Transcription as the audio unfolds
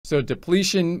So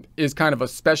depletion is kind of a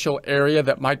special area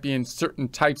that might be in certain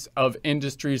types of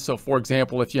industries. So for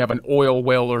example, if you have an oil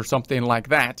well or something like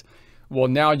that, well,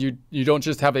 now you don't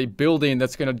just have a building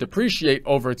that's going to depreciate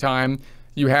over time.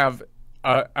 You have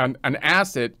an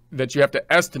asset that you have to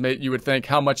estimate. You would think,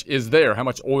 how much is there? How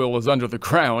much oil is under the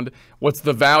ground? What's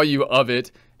the value of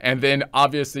it? And then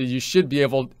obviously you should be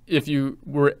able, if you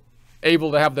were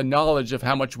able to have the knowledge of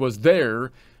how much was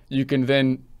there, you can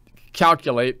then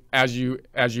calculate as you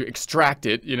extract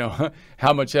it,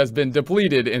 how much has been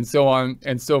depleted and so on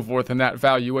and so forth in that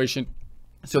valuation.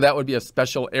 So that would be a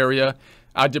special area.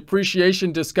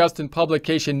 Depreciation discussed in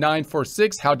publication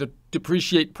 946, how to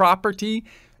depreciate property.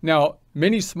 Now,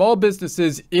 many small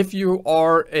businesses, if you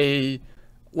are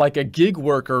like a gig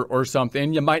worker or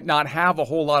something, you might not have a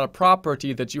whole lot of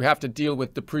property that you have to deal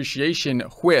with depreciation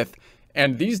with.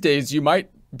 And these days you might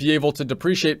be able to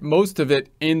depreciate most of it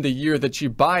in the year that you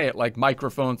buy it, like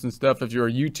microphones and stuff if you're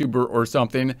a YouTuber or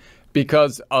something,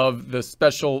 because of the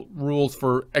special rules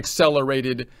for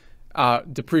accelerated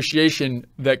depreciation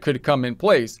that could come in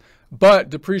place. But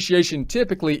depreciation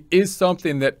typically is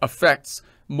something that affects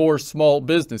more small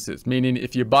businesses, meaning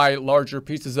if you buy larger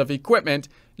pieces of equipment,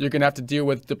 you're going to have to deal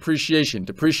with depreciation.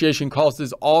 Depreciation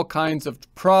causes all kinds of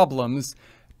problems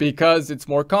because it's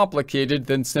more complicated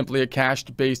than simply a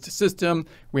cash-based system.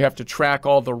 We have to track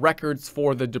all the records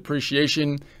for the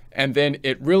depreciation, and then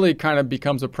it really kind of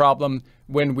becomes a problem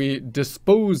when we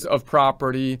dispose of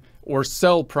property or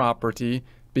sell property,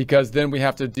 because then we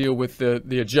have to deal with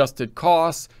the adjusted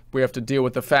costs. We have to deal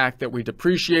with the fact that we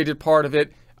depreciated part of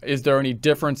it. Is there any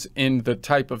difference in the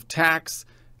type of tax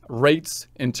rates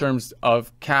in terms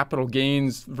of capital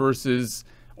gains versus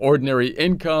ordinary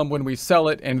income when we sell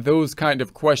it? And those kind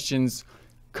of questions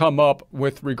come up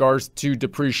with regards to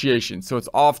depreciation. So it's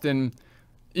often,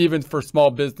 even for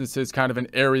small businesses, kind of an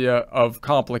area of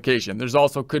complication. There's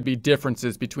also could be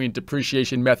differences between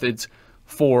depreciation methods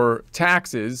for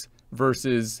taxes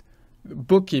versus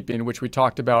bookkeeping, which we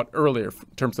talked about earlier,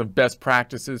 in terms of best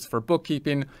practices for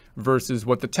bookkeeping versus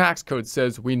what the tax code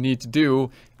says we need to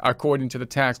do according to the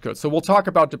tax code. So we'll talk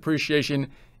about depreciation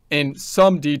in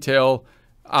some detail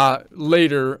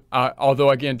later,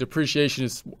 although again, depreciation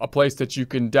is a place that you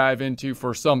can dive into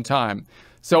for some time.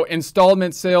 So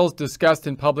installment sales discussed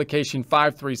in publication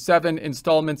 537,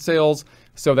 installment sales.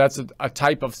 So that's a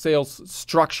type of sales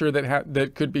structure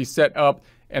that could be set up,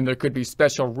 and there could be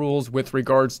special rules with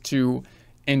regards to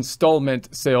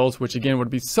installment sales, which again would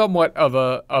be somewhat of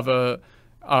a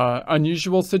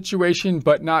unusual situation,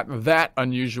 but not that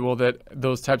unusual that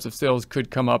those types of sales could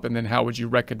come up. And then how would you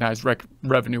recognize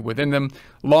revenue within them?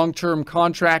 Long-term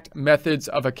contract methods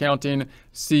of accounting,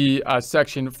 see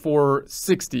section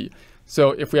 460.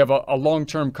 So if we have a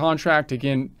long-term contract,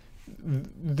 again,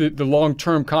 the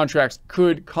long-term contracts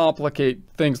could complicate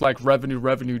things like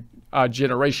revenue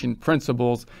generation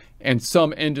principles, and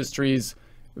some industries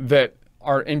that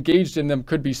are engaged in them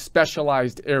could be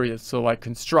specialized areas. So like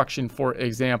construction, for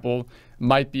example,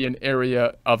 might be an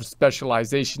area of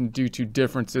specialization due to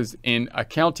differences in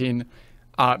accounting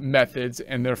methods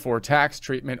and therefore tax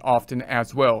treatment often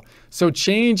as well. So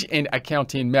change in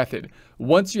accounting method.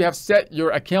 Once you have set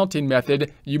your accounting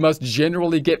method, you must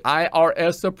generally get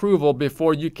IRS approval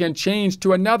before you can change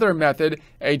to another method.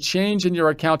 A change in your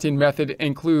accounting method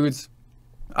includes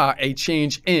a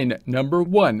change in, number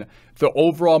one, the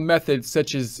overall method,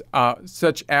 such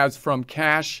as from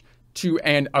cash to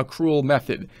an accrual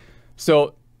method.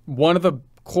 So one of the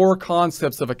core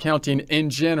concepts of accounting in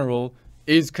general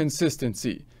is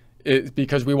consistency.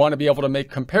 Because we want to be able to make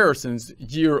comparisons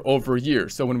year over year.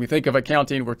 So when we think of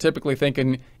accounting, we're typically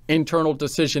thinking internal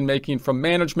decision making from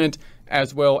management,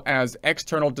 as well as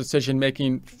external decision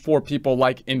making for people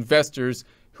like investors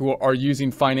who are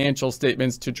using financial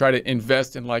statements to try to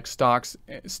invest in like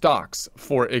stocks,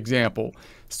 for example.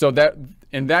 So that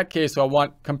in that case, I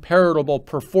want comparable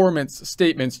performance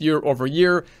statements year over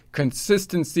year.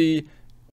 Consistency